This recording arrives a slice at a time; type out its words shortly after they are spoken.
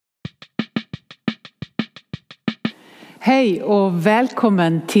Hej och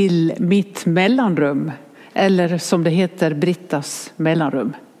välkommen till mitt mellanrum, eller som det heter, Brittas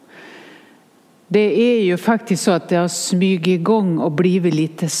mellanrum. Det är ju faktiskt så att det har smugit igång och blivit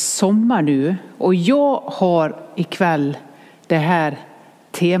lite sommar nu. Och jag har ikväll det här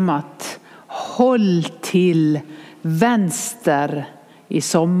temat: håll till vänster i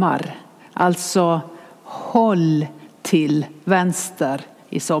sommar. Alltså håll till vänster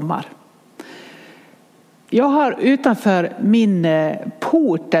i sommar. Jag har utanför min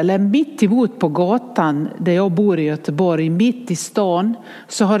port, eller mitt emot på gatan där jag bor i Göteborg, mitt i stan,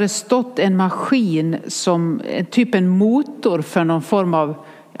 så har det stått en maskin som typ en motor för någon form av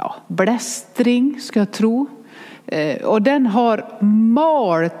blästring, ska jag tro. Och den har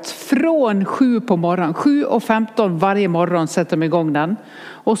malt från 7 på morgonen, 7:15 varje morgon sätter de igång den.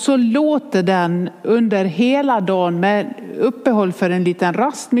 Och så låter den under hela dagen med uppehåll för en liten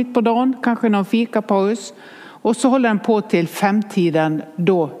rast mitt på dagen, kanske någon fikapaus. Och så håller den på till 5-tiden,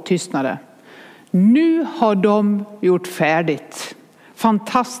 då tystnar det. Nu har de gjort färdigt.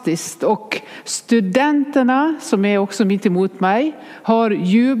 Fantastiskt. Och studenterna, som är också mitt emot mig, har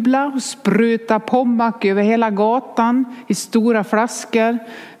jublat och sprutat pommack över hela gatan i stora flaskor.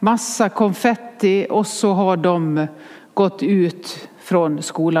 Massa konfetti, och så har de gått ut från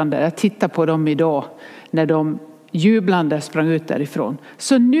skolan där. Jag tittar på dem idag när de jublande sprang ut därifrån.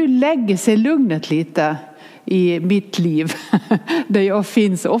 Så nu lägger sig lugnet lite i mitt liv, där jag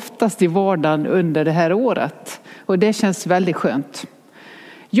finns oftast i vardagen under det här året. Och det känns väldigt skönt.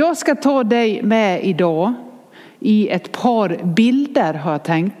 Jag ska ta dig med idag i ett par bilder, har jag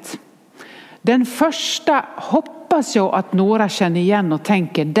tänkt. Den första hoppas jag att några känner igen och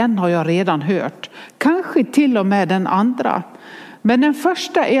tänker, den har jag redan hört. Kanske till och med den andra. Men den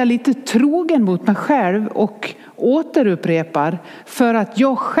första är jag lite trogen mot mig själv och återupprepar, för att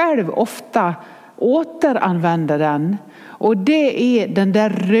jag själv ofta återanvänder den. Och det är den där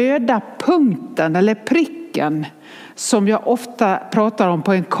röda punkten eller pricken som jag ofta pratar om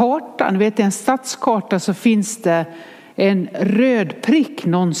på en karta. Ni vet, i en stadskarta så finns det en röd prick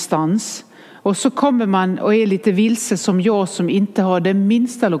någonstans. Och så kommer man och är lite vilse som jag, som inte har det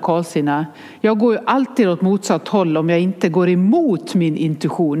minsta lokalsinne. Jag går ju alltid åt motsatt håll om jag inte går emot min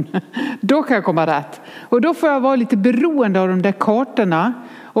intuition. Då kan jag komma rätt. Och då får jag vara lite beroende av de där kartorna.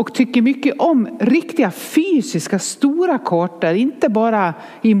 Och tycker mycket om riktiga fysiska stora kartor. Inte bara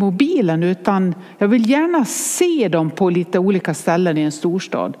i mobilen, utan jag vill gärna se dem på lite olika ställen i en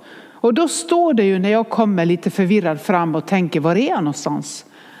storstad. Och då står det ju, när jag kommer lite förvirrad fram och tänker, var är jag någonstans?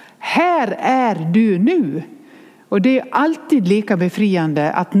 Här är du nu. Och det är alltid lika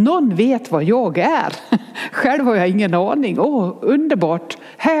befriande att någon vet vad jag är. Själv har jag ingen aning. Underbart.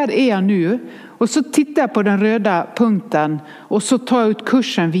 Här är jag nu. Och så tittar jag på den röda punkten och så tar jag ut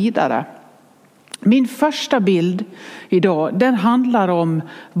kursen vidare. Min första bild idag, den handlar om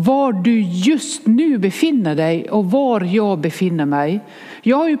var du just nu befinner dig och var jag befinner mig.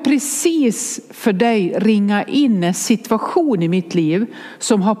 Jag har ju precis för dig ringat in en situation i mitt liv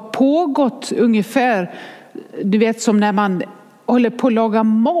som har pågått ungefär, du vet, som när man håller på att laga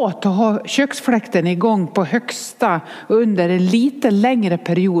mat och har köksfläkten igång på högsta under en lite längre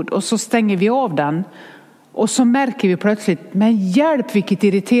period, och så stänger vi av den. Och så märker vi plötsligt, men hjälp vilket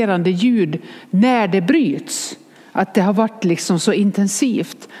irriterande ljud när det bryts. Att det har varit liksom så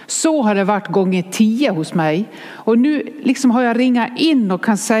intensivt. Så har det varit gånger 10 hos mig. Och nu liksom har jag ringat in och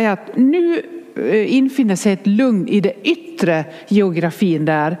kan säga att nu infinner sig ett lugn i det yttre geografin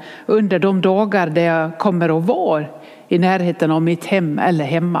där. Under de dagar där jag kommer att vara i närheten av mitt hem eller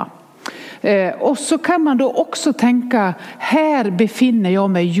hemma. Och så kan man då också tänka, här befinner jag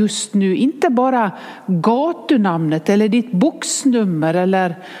mig just nu. Inte bara gatunamnet eller ditt boxnummer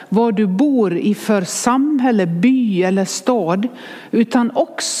eller var du bor i för samhälle, by eller stad. Utan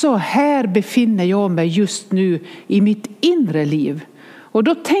också, här befinner jag mig just nu i mitt inre liv. Och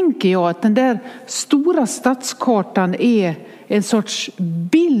då tänker jag att den där stora stadskartan är en sorts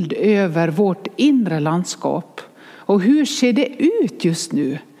bild över vårt inre landskap. Och hur ser det ut just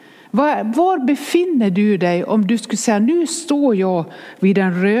nu? Var befinner du dig om du skulle säga, nu står jag vid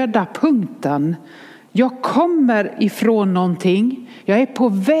den röda punkten. Jag kommer ifrån någonting. Jag är på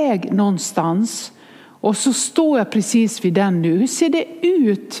väg någonstans. Och så står jag precis vid den nu. Hur ser det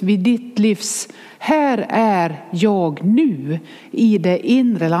ut vid ditt livs? Här är jag nu i det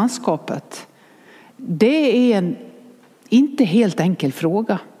inre landskapet. Det är en inte helt enkel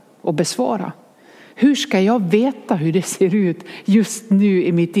fråga att besvara. Hur ska jag veta hur det ser ut just nu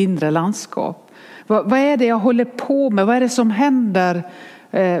i mitt inre landskap? Vad är det jag håller på med? Vad är det som händer?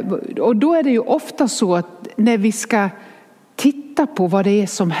 Och då är det ju ofta så att när vi ska titta på vad det är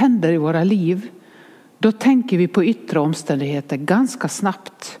som händer i våra liv, då tänker vi på yttre omständigheter ganska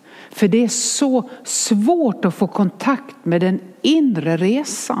snabbt. För det är så svårt att få kontakt med den inre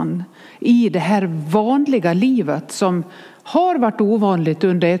resan i det här vanliga livet som har varit ovanligt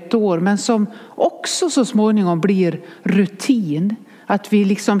under ett år, men som också så småningom blir rutin. Att vi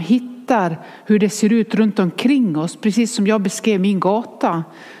liksom hittar hur det ser ut runt omkring oss. Precis som jag beskrev min gata,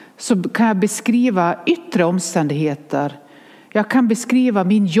 så kan jag beskriva yttre omständigheter. Jag kan beskriva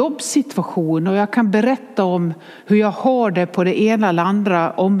min jobbsituation och jag kan berätta om hur jag har det på det ena eller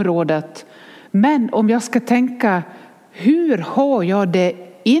andra området. Men om jag ska tänka, hur har jag det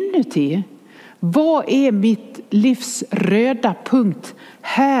inuti? Vad är mitt livs röda punkt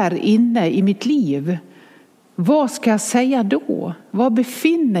här inne i mitt liv? Vad ska jag säga då? Var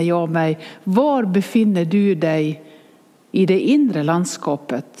befinner jag mig? Var befinner du dig i det inre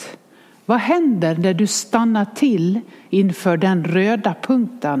landskapet? Vad händer när du stannar till inför den röda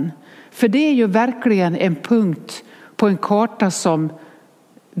punkten? För det är ju verkligen en punkt på en karta som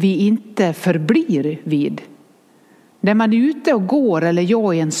vi inte förblir vid. När man är ute och går, eller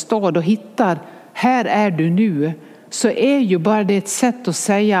jag i en stad och hittar, här är du nu, så är ju bara det ett sätt att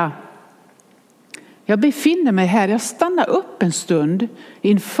säga, jag befinner mig här, jag stannar upp en stund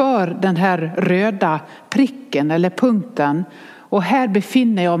inför den här röda pricken eller punkten. Och här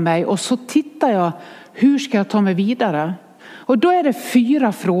befinner jag mig och så tittar jag, hur ska jag ta mig vidare? Och då är det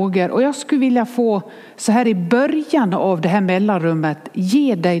 4 frågor och jag skulle vilja få så här i början av det här mellanrummet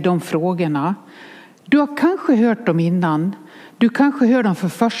ge dig de frågorna. Du har kanske hört dem innan, du kanske hör dem för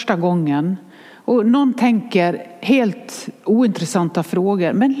första gången och någon tänker helt ointressanta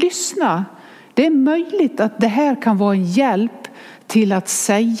frågor. Men lyssna, det är möjligt att det här kan vara en hjälp till att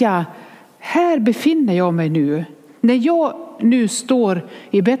säga, här befinner jag mig nu. När jag nu står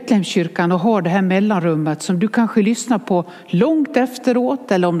i Betlehemskyrkan och har det här mellanrummet som du kanske lyssnar på långt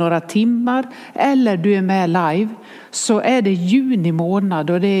efteråt eller om några timmar eller du är med live, så är det juni månad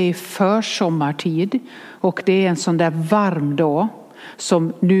och det är försommartid och det är en sån där varm dag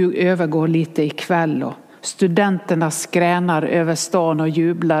som nu övergår lite i kväll och studenterna skränar över stan och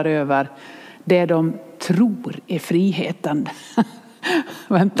jublar över det de tror är friheten.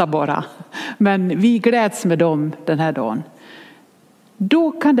 Vänta bara. Men vi gläds med dem den här dagen.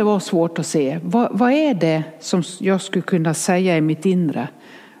 Då kan det vara svårt att se. Vad är det som jag skulle kunna säga i mitt inre?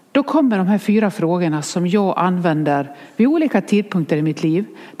 Då kommer de här 4 frågorna som jag använder vid olika tidpunkter i mitt liv.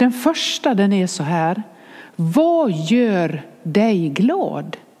 Den första, den är så här. Vad gör dig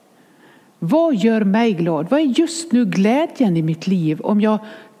glad? Vad gör mig glad? Vad är just nu glädjen i mitt liv om jag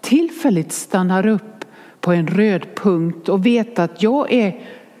tillfälligt stannar upp på en röd punkt och vet att jag är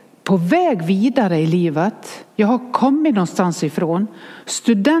på väg vidare i livet. Jag har kommit någonstans ifrån.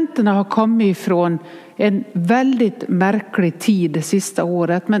 Studenterna har kommit ifrån en väldigt märklig tid det sista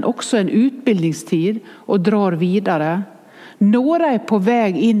året, men också en utbildningstid och drar vidare. Några är på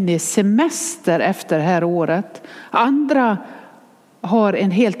väg in i semester efter det här året. Andra har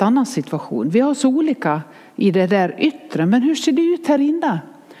en helt annan situation. Vi har så olika i det där yttre, men hur ser det ut här inne?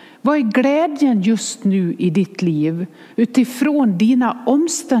 Vad är glädjen just nu i ditt liv utifrån dina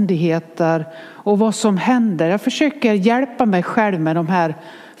omständigheter och vad som händer? Jag försöker hjälpa mig själv med de här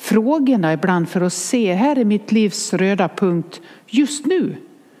frågorna ibland för att se, här är mitt livs röda punkt just nu.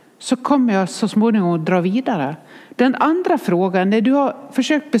 Så kommer jag så småningom att dra vidare. Den andra frågan, när du har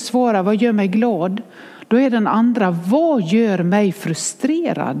försökt besvara vad gör mig glad, då är den andra, vad gör mig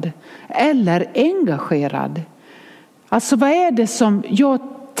frustrerad eller engagerad? Alltså vad är det som jag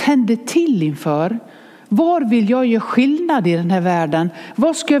tänder till inför? Var vill jag göra skillnad i den här världen?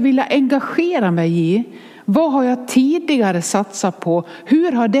 Vad ska jag vilja engagera mig i? Vad har jag tidigare satsat på?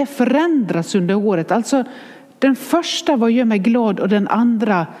 Hur har det förändrats under året? Alltså den första, vad gör mig glad? Och den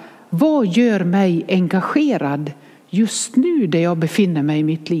andra, vad gör mig engagerad just nu där jag befinner mig i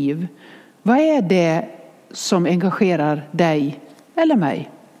mitt liv? Vad är det som engagerar dig eller mig?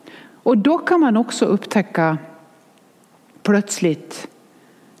 Och då kan man också upptäcka plötsligt,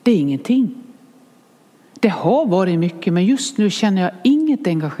 det är ingenting. Det har varit mycket, men just nu känner jag inget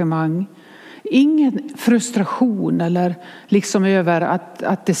engagemang. Ingen frustration eller liksom över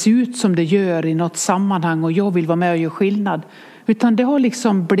att det ser ut som det gör i något sammanhang och jag vill vara med och göra skillnad. Utan det har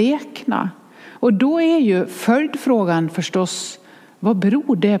liksom bleknat. Och då är ju följdfrågan förstås, vad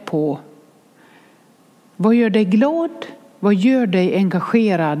beror det på? Vad gör dig glad? Vad gör dig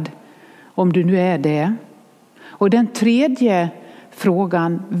engagerad om du nu är det? Och den tredje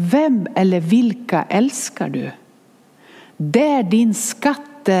frågan, vem eller vilka älskar du? Där din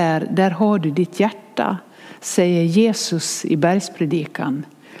skatt är, där har du ditt hjärta, säger Jesus i bergspredikan.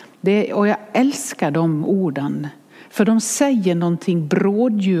 Och jag älskar de orden. För de säger någonting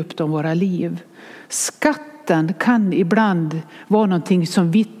bråddjupt om våra liv. Skatten kan ibland vara någonting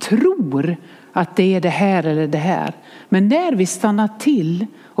som vi tror att det är det här eller det här. Men när vi stannar till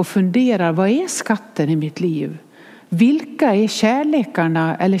och funderar, vad är skatten i mitt liv? Vilka är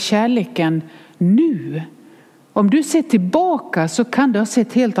kärlekarna eller kärleken nu? Om du ser tillbaka så kan det ha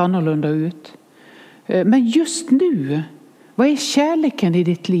sett helt annorlunda ut. Men just nu, vad är kärleken i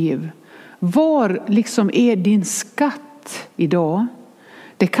ditt liv? Var liksom är din skatt idag?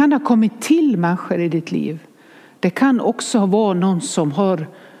 Det kan ha kommit till människor i ditt liv. Det kan också vara någon som har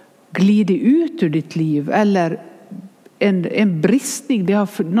glidit ut ur ditt liv. Eller en bristning,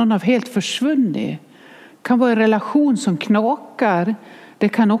 någon har helt försvunnit. Det kan vara en relation som knakar. Det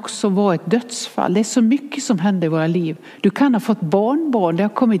kan också vara ett dödsfall. Det är så mycket som händer i våra liv. Du kan ha fått barnbarn, det har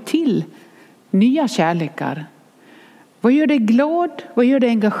kommit till nya kärlekar. Vad gör dig glad? Vad gör dig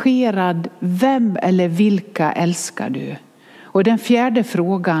engagerad? Vem eller vilka älskar du? Och den fjärde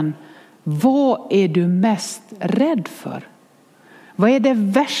frågan, vad är du mest rädd för? Vad är det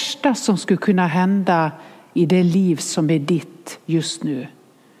värsta som skulle kunna hända i det liv som är ditt just nu?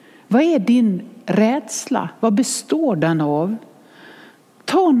 Vad är din rädsla? Vad består den av?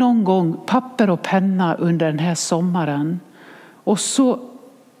 Ta någon gång papper och penna under den här sommaren och så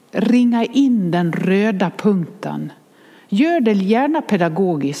ringa in den röda punkten. Gör det gärna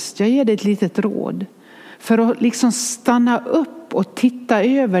pedagogiskt. Jag ger dig ett litet råd. För att liksom stanna upp och titta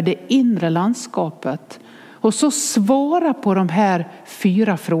över det inre landskapet. Och så svara på de här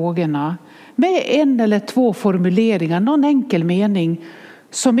 4 frågorna. Med 1 eller 2 formuleringar. Någon enkel mening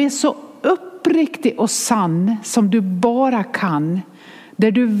som är så uppriktig och sann som du bara kan.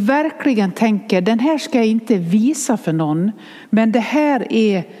 Där du verkligen tänker, den här ska jag inte visa för någon. Men det här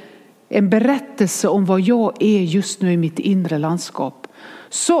är en berättelse om vad jag är just nu i mitt inre landskap.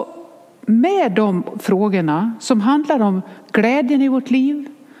 Så med de frågorna som handlar om glädjen i vårt liv,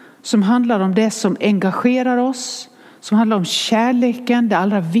 som handlar om det som engagerar oss, som handlar om kärleken, det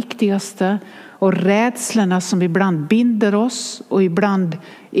allra viktigaste, och rädslorna som ibland binder oss och ibland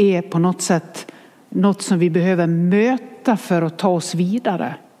är på något sätt något som vi behöver möta för att ta oss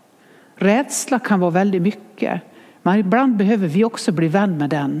vidare. Rädsla kan vara väldigt mycket, men ibland behöver vi också bli vän med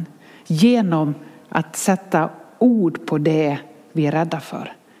den genom att sätta ord på det vi är rädda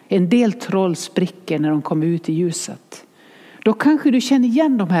för. En del troll spricker när de kommer ut i ljuset. Då kanske du känner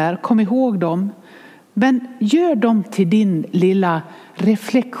igen de här, kom ihåg dem. Men gör dem till din lilla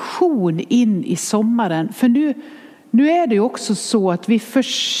reflektion in i sommaren. För nu är det ju också så att vi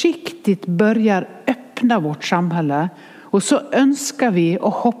försiktigt börjar öppna vårt samhälle. Och så önskar vi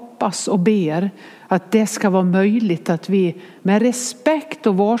och hoppas och ber att det ska vara möjligt att vi med respekt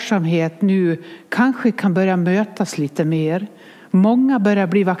och varsamhet nu kanske kan börja mötas lite mer. Många börjar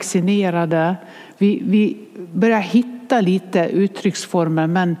bli vaccinerade. Vi börjar hitta lite uttrycksformer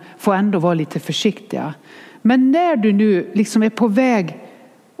men får ändå vara lite försiktiga. Men när du nu liksom är på väg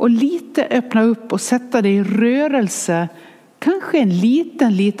och lite öppna upp och sätta dig i rörelse, kanske en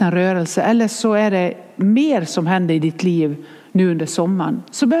liten rörelse, eller så är det mer som händer i ditt liv nu under sommaren.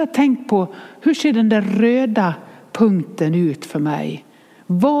 Så börja tänka på, hur ser den där röda punkten ut för mig?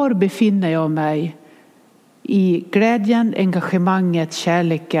 Var befinner jag mig i glädjen, engagemanget,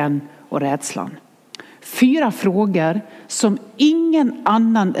 kärleken och rädslan? 4 frågor som ingen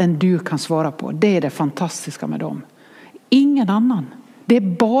annan än du kan svara på. Det är det fantastiska med dem. Ingen annan. Det är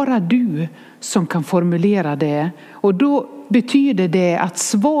bara du som kan formulera det. Och då betyder det att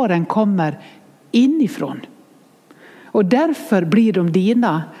svaren kommer inifrån. Och därför blir de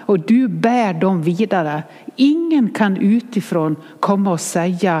dina och du bär dem vidare. Ingen kan utifrån komma och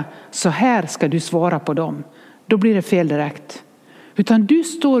säga, så här ska du svara på dem. Då blir det fel direkt. Utan du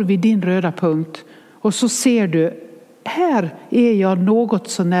står vid din röda punkt och så ser du, här är jag något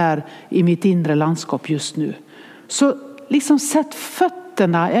så när i mitt inre landskap just nu. Så liksom sätt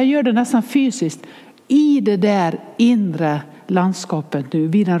fötterna, jag gör det nästan fysiskt, i det där inre landskapet nu,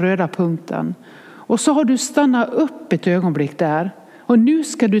 vid den röda punkten. Och så har du stannat upp ett ögonblick där. Och nu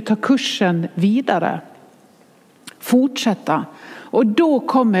ska du ta kursen vidare. Fortsätta. Och då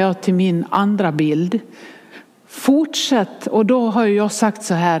kommer jag till min andra bild. Fortsätt, och då har jag sagt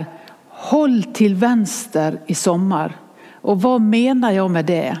så här: håll till vänster i sommar. Och vad menar jag med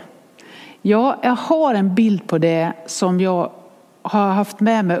det? Ja, jag har en bild på det som jag har haft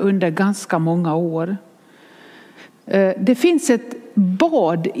med mig under ganska många år. Det finns ett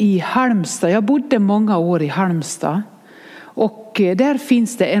bad i Halmstad. Jag bodde många år i Halmstad. Och där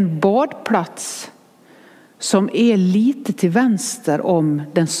finns det en badplats som är lite till vänster om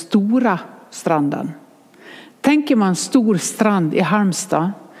den stora stranden. Tänker man stor strand i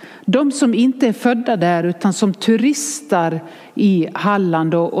Halmstad, De som inte är födda där utan som turistar i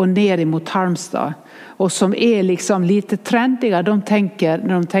Halland och ner emot Halmstad. Och som är liksom lite trendiga.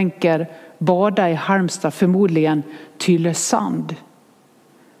 När de tänker bada i Halmstad förmodligen Tylösand.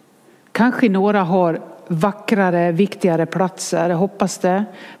 Kanske några har vackrare, viktigare platser, jag hoppas det.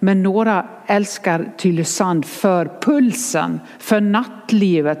 Men några älskar Tylösand för pulsen, för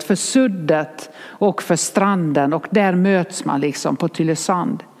nattlivet, för suddet och för stranden. Och där möts man liksom på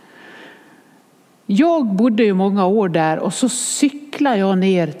Tylösand. Jag bodde ju många år där och så cyklade jag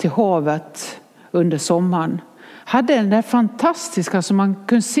ner till havet under sommaren. Hade den där fantastiska som man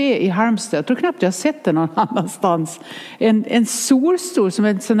kunde se i Halmstad. Jag tror knappt jag sett den någon annanstans. En solstol som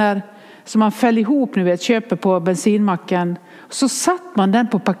en sån där som man fäller ihop, ni vet, köper på bensinmacken. Så satt man den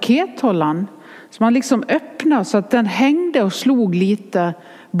på pakethållaren. Så man liksom öppnade så att den hängde och slog lite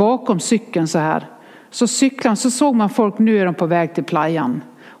bakom cykeln så här. Så cyklade, så såg man folk, nu är de på väg till playan.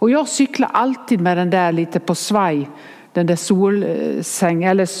 Och jag cyklar alltid med den där lite på svaj. Den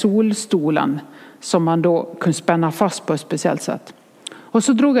där solstolen som man då kunde spänna fast på ett speciellt sätt. Och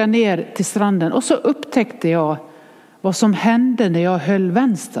så drog jag ner till stranden och så upptäckte jag vad som hände när jag höll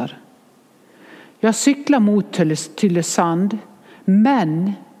vänster. Jag cyklade mot Tylösand,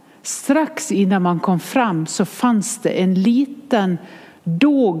 men strax innan man kom fram så fanns det en liten,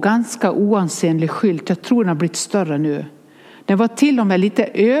 då ganska oansenlig skylt. Jag tror den har blivit större nu. Den var till och med lite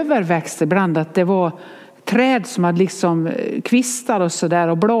överväxt ibland, att det var träd som hade liksom kvistar och sådär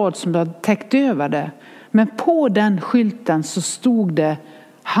och blad som hade täckt över det. Men på den skylten så stod det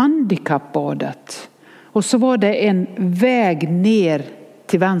handikappbadet. Och så var det en väg ner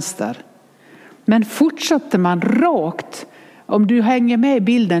till vänster. Men fortsatte man rakt, om du hänger med i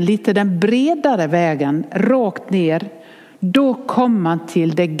bilden, lite den bredare vägen rakt ner, då kom man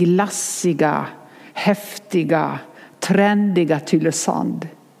till det glassiga, häftiga, trendiga Tylösand.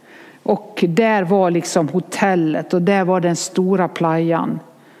 Och där var liksom hotellet och där var den stora playan.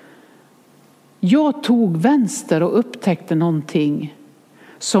 Jag tog vänster och upptäckte någonting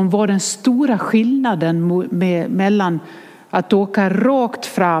som var den stora skillnaden mellan att åka rakt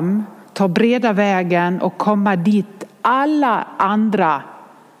fram, ta breda vägen och komma dit alla andra,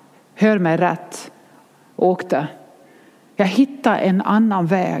 hör mig rätt, åkte. Jag hittade en annan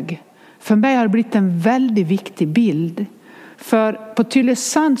väg. För mig har det blivit en väldigt viktig bild. För på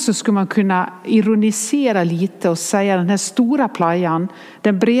Tylösand så skulle man kunna ironisera lite och säga den här stora playan,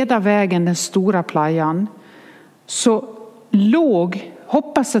 den breda vägen, den stora playan, så låg,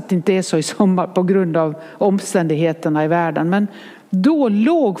 hoppas att det inte är så i sommar på grund av omständigheterna i världen, men då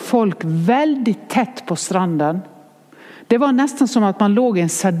låg folk väldigt tätt på stranden. Det var nästan som att man låg i en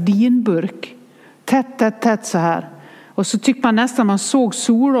sardinburk, tätt så här. Och så tyckte man nästan man såg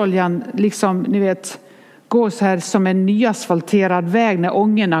sololjan liksom, ni vet, gå så här som en nyasfalterad väg när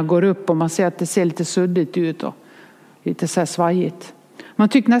ångorna går upp och man ser att det ser lite suddigt ut och lite så här svajigt. Man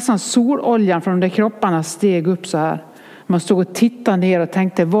tyckte nästan sololjan från de där kropparna steg upp så här. Man stod och tittade ner och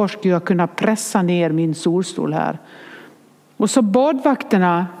tänkte, var ska jag kunna pressa ner min solstol här? Och så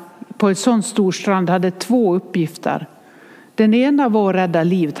badvakterna på ett sån stor strand hade två uppgifter. Den ena var att rädda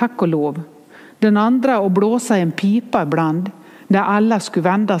liv, tack och lov. Den andra att blåsa en pipa ibland när alla skulle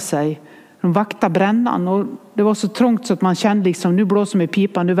vända sig. De vaktade brännan och det var så trångt så att man kände liksom, nu blåser med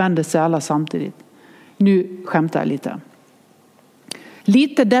pipan, nu vänder sig alla samtidigt. Nu skämtar jag lite.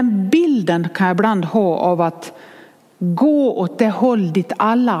 Lite den bilden kan jag ibland ha av att gå åt det håll dit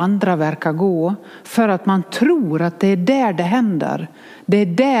alla andra verkar gå, för att man tror att det är där det händer. Det är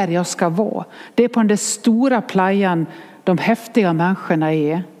där jag ska vara. Det är på den där stora playan de häftiga människorna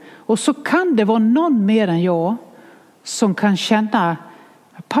är. Och så kan det vara någon mer än jag som kan känna,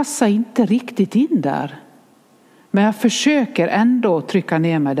 jag passar inte riktigt in där. Men jag försöker ändå trycka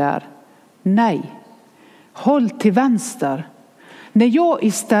ner mig där. Nej, håll till vänster. När jag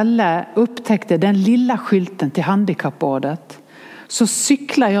istället upptäckte den lilla skylten till handikappbadet så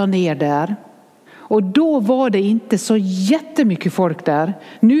cyklade jag ner där. Och då var det inte så jättemycket folk där.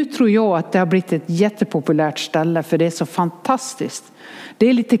 Nu tror jag att det har blivit ett jättepopulärt ställe för det är så fantastiskt. Det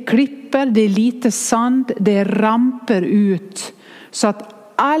är lite klipper, det är lite sand, det är ramper ut så att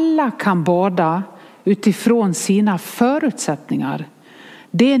alla kan bada utifrån sina förutsättningar.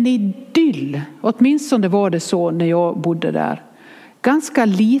 Det är en idyll, åtminstone var det så när jag bodde där. Ganska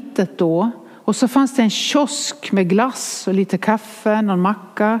litet då, och så fanns det en kiosk med glass och lite kaffe, någon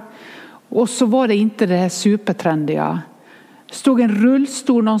macka. Och så var det inte det här supertrendiga. Det stod en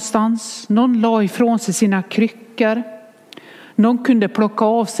rullstol någonstans, någon la ifrån sig sina kryckor. Någon kunde plocka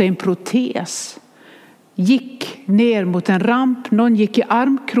av sig en protes. Gick ner mot en ramp, någon gick i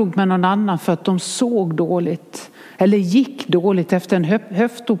armkrok med någon annan för att de såg dåligt. eller gick dåligt efter en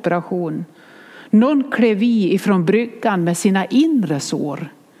höftoperation. Någon klev ifrån bryggan med sina inre sår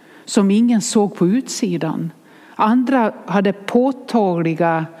som ingen såg på utsidan. Andra hade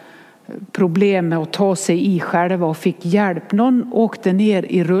påtagliga problem med att ta sig i själva och fick hjälp. Någon åkte ner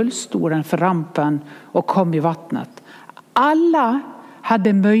i rullstolen för rampen och kom i vattnet. Alla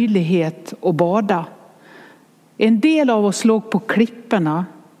hade möjlighet att bada. En del av oss låg på klipporna.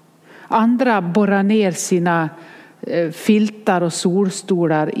 Andra borrade ner sina filtar och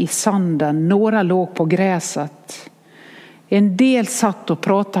solstolar i sanden. Några låg på gräset. En del satt och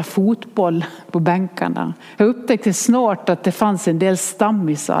pratade fotboll på bänkarna. Jag upptäckte snart att det fanns en del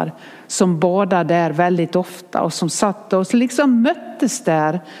stammisar som badade där väldigt ofta och som satt och liksom möttes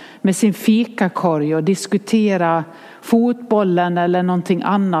där med sin fikakorg och diskuterade fotbollen eller någonting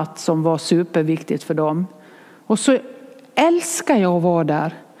annat som var superviktigt för dem. Och så älskar jag att vara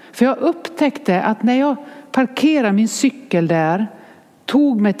där. För jag upptäckte att när jag parkerade min cykel där,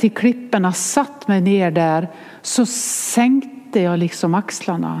 tog mig till klipporna, satt mig ner där, så sänkte jag liksom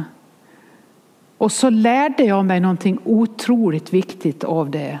axlarna. Och så lärde jag mig någonting otroligt viktigt av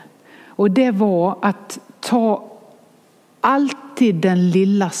det. Och det var att ta alltid den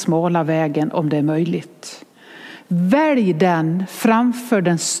lilla smala vägen om det är möjligt. Välj den framför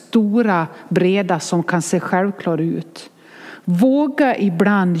den stora breda som kan se självklar ut. Våga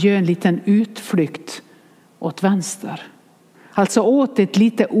ibland göra en liten utflykt åt vänster. Alltså åt ett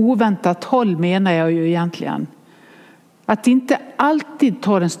lite oväntat håll menar jag ju egentligen. Att inte alltid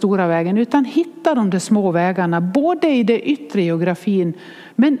ta den stora vägen utan hitta de där små vägarna. Både i det yttre geografin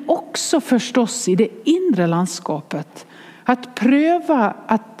men också förstås i det inre landskapet. Att pröva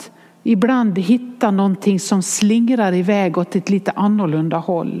att ibland hitta någonting som slingrar iväg åt ett lite annorlunda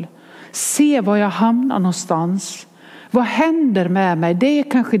håll. Se var jag hamnar någonstans. Vad händer med mig? Det är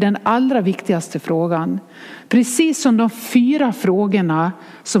kanske den allra viktigaste frågan. Precis som de 4 frågorna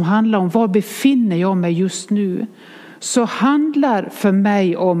som handlar om var befinner jag mig just nu. Så handlar för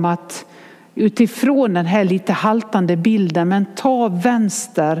mig om att utifrån den här lite haltande bilden men ta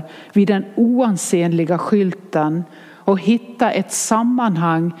vänster vid den oansenliga skylten och hitta ett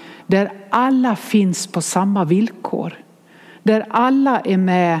sammanhang där alla finns på samma villkor. Där alla är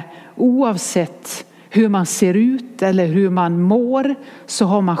med oavsett hur man ser ut eller hur man mår, så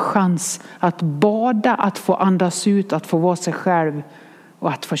har man chans att bada, att få andas ut, att få vara sig själv och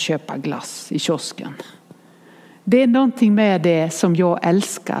att få köpa glass i kiosken. Det är någonting med det som jag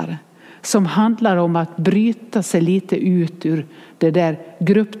älskar, som handlar om att bryta sig lite ut ur det där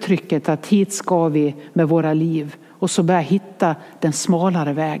grupptrycket att hit ska vi med våra liv och så börja hitta den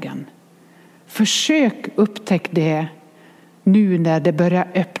smalare vägen. Försök upptäcka det nu när det börjar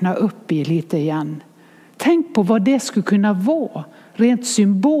öppna upp i lite igen. Tänk på vad det skulle kunna vara rent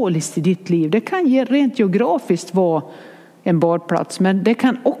symboliskt i ditt liv. Det kan rent geografiskt vara en badplats, men det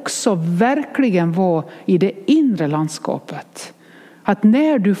kan också verkligen vara i det inre landskapet. Att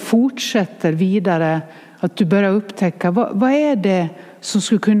när du fortsätter vidare, att du börjar upptäcka vad är det som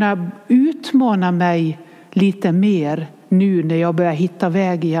skulle kunna utmana mig lite mer nu när jag börjar hitta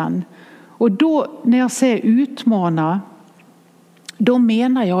väg igen. Och då när jag säger utmana, då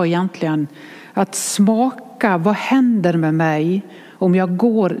menar jag egentligen att smaka vad händer med mig om jag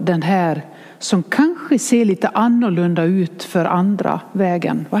går den här som kanske ser lite annorlunda ut för andra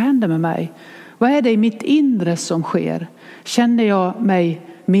vägen. Vad händer med mig? Vad är det i mitt inre som sker? Känner jag mig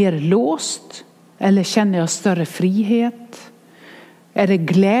mer låst? Eller känner jag större frihet? Är det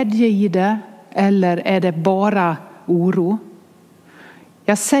glädje i det? Eller är det bara oro?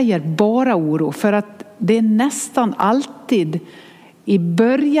 Jag säger bara oro för att det är nästan alltid i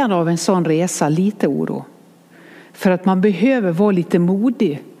början av en sån resa lite oro. För att man behöver vara lite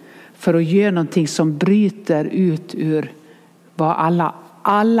modig för att göra någonting som bryter ut ur vad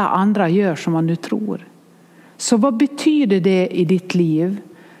alla andra gör som man nu tror. Så vad betyder det i ditt liv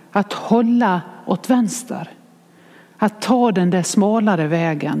att hålla åt vänster? Att ta den där smalare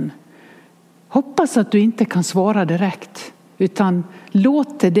vägen. Hoppas att du inte kan svara direkt, utan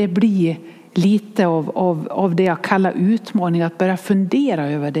låt det bli lite av det jag kallar utmaning, att börja fundera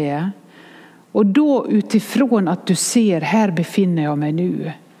över det. Och då utifrån att du ser, här befinner jag mig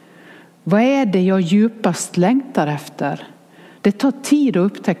nu. Vad är det jag djupast längtar efter? Det tar tid att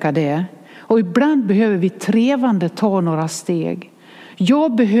upptäcka det. Och ibland behöver vi trevande ta några steg.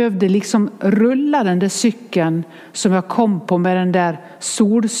 Jag behövde liksom rulla den där cykeln som jag kom på med den där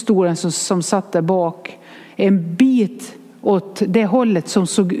solstolen som satt där bak. En bit åt det hållet som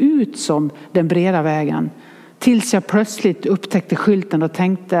såg ut som den breda vägen. Tills jag plötsligt upptäckte skylten och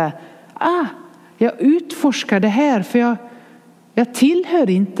tänkte, jag utforskar det här för jag tillhör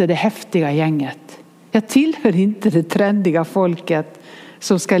inte det häftiga gänget. Jag tillhör inte det trendiga folket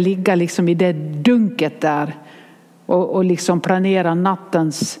som ska ligga liksom i det dunket där och liksom planera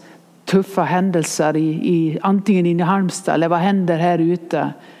nattens tuffa händelser antingen in i Halmstad eller vad händer här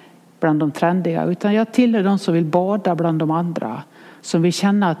ute bland de trendiga. Utan jag tillhör de som vill bada bland de andra. Som vill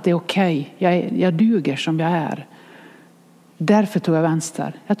känna att det är okej. Jag duger som jag är. Därför tog jag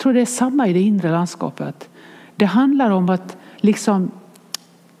vänster. Jag tror det är samma i det inre landskapet. Det handlar om att liksom,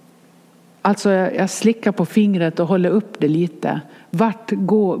 alltså jag slickar på fingret och håller upp det lite. Vart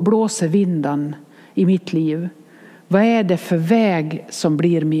blåser vinden i mitt liv? Vad är det för väg som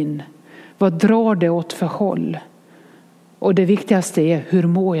blir min? Vad drar det åt för håll? Och det viktigaste är, hur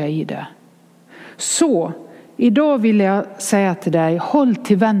mår jag i det? Så, idag vill jag säga till dig, håll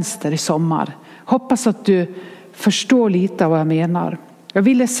till vänster i sommar. Hoppas att du förstår lite vad jag menar. Jag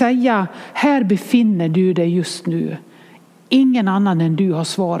ville säga, här befinner du dig just nu. Ingen annan än du har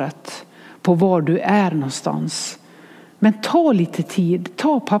svaret på var du är någonstans. Men ta lite tid,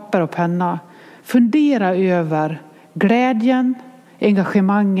 ta papper och penna. Fundera över glädjen,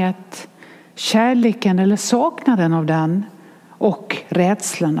 engagemanget, kärleken eller saknaden av den och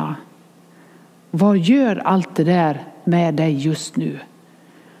rädslorna. Vad gör allt det där med dig just nu?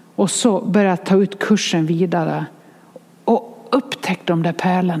 Och så börja ta ut kursen vidare och upptäck de där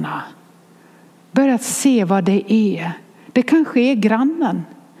pärlorna. Börja se vad det är. Det kanske är grannen.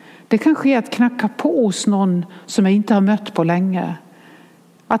 Det kanske är att knacka på hos någon som jag inte har mött på länge.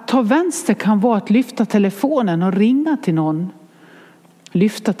 Att ta vänster kan vara att lyfta telefonen och ringa till någon.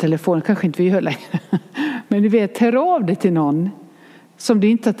 Lyfta telefonen kanske inte vi gör längre. Men du vet, hör av dig till någon som du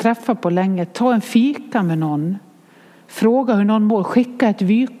inte har träffat på länge. Ta en fika med någon. Fråga hur någon mår. Skicka ett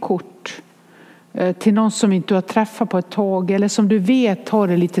vykort till någon som inte har träffat på ett tag. Eller som du vet har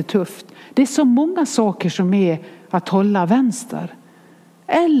det lite tufft. Det är så många saker som är att hålla vänster.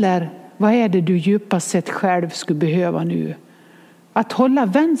 Eller vad är det du djupast sett själv skulle behöva nu? Att hålla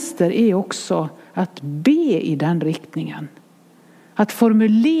vänster är också att be i den riktningen. Att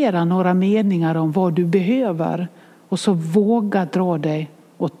formulera några meningar om vad du behöver och så våga dra dig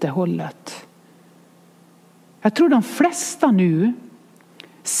åt det hållet. Jag tror de flesta nu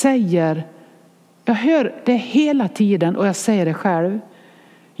säger, jag hör det hela tiden och jag säger det själv.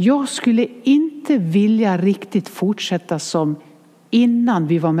 Jag skulle inte vilja riktigt fortsätta som innan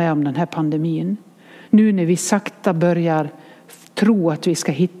vi var med om den här pandemin. Nu när vi sakta börjar tro att vi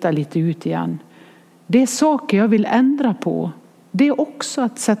ska hitta lite ut igen. Det är saker jag vill ändra på. Det är också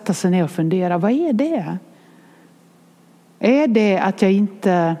att sätta sig ner och fundera. Vad är det? Är det att jag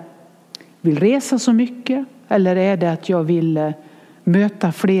inte vill resa så mycket? Eller är det att jag vill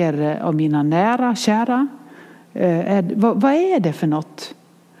möta fler av mina nära, kära? Vad är det för något?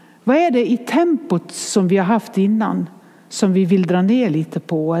 Vad är det i tempot som vi har haft innan som vi vill dra ner lite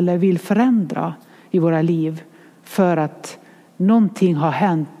på eller vill förändra i våra liv för att någonting har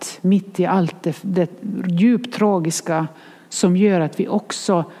hänt mitt i allt det djupt tragiska som gör att vi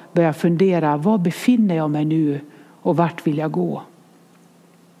också börjar fundera, var befinner jag mig nu och vart vill jag gå?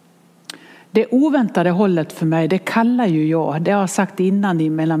 Det oväntade hållet för mig, det kallar ju jag, det har jag sagt innan i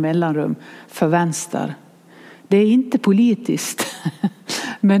mellanrum, för vänster. Det är inte politiskt,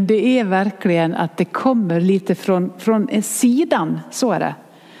 men det är verkligen att det kommer lite från sidan, så är det.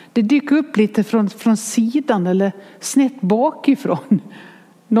 Det dyker upp lite från sidan eller snett bakifrån.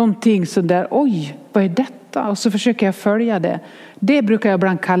 Någonting så där, oj, vad är detta? Och så försöker jag följa det. Det brukar jag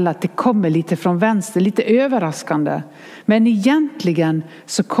ibland kalla att det kommer lite från vänster, lite överraskande. Men egentligen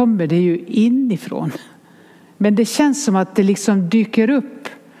så kommer det ju inifrån. Men det känns som att det liksom dyker upp.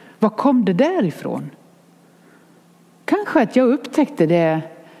 Vad kom det därifrån? Kanske att jag upptäckte det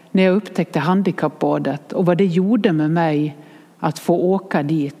när jag upptäckte handikappbadet och vad det gjorde med mig att få åka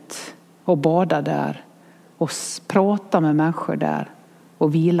dit och bada där och prata med människor där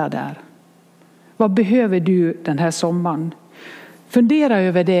och vila där. Vad behöver du den här sommaren? Fundera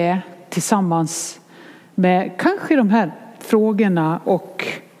över det tillsammans med kanske de här frågorna och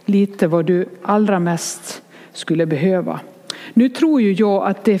lite vad du allra mest skulle behöva. Nu tror ju jag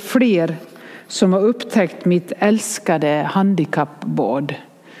att det är fler som har upptäckt mitt älskade handikappbad.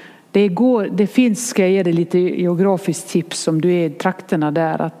 Det finns, ska jag ge dig lite geografiskt tips om du är i trakterna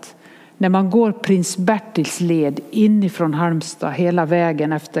där, att när man går Prins Bertils led inifrån Halmstad hela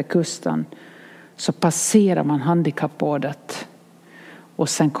vägen efter kusten så passerar man handikappbadet och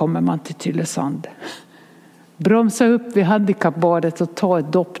sen kommer man till Tylösand. Bromsa upp vid handikappbadet och ta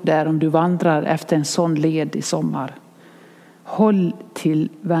ett dopp där om du vandrar efter en sån led i sommar. Håll till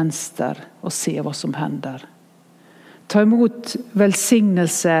vänster och se vad som händer. Ta emot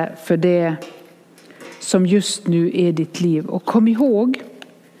välsignelse för det som just nu är ditt liv. Och kom ihåg,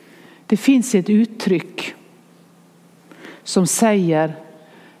 Det finns ett uttryck som säger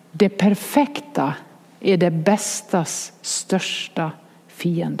det perfekta är det bästas största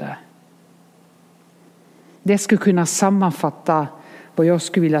fiende. Det skulle kunna sammanfatta vad jag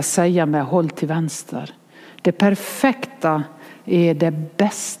skulle vilja säga med håll till vänster. Det perfekta är det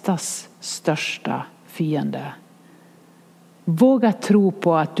bästas största fiende. Våga tro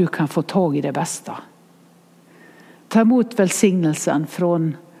på att du kan få tag i det bästa. Ta emot välsignelsen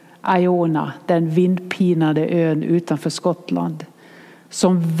från Iona, den vindpinade ön utanför Skottland,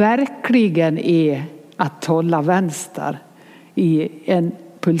 som verkligen är att hålla vänster i en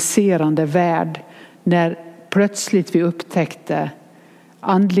pulserande värld, när plötsligt vi upptäckte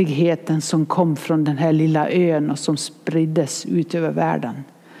andligheten som kom från den här lilla ön och som spriddes ut över världen.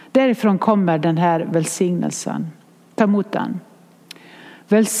 Därifrån kommer den här välsignelsen. Ta emot den.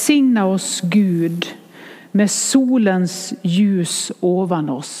 Välsigna oss Gud med solens ljus ovan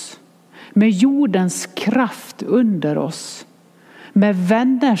oss, med jordens kraft under oss, med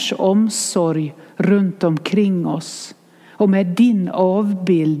vänners omsorg runt omkring oss och med din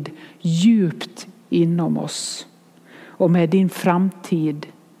avbild djupt inom oss och med din framtid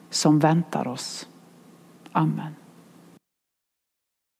som väntar oss. Amen.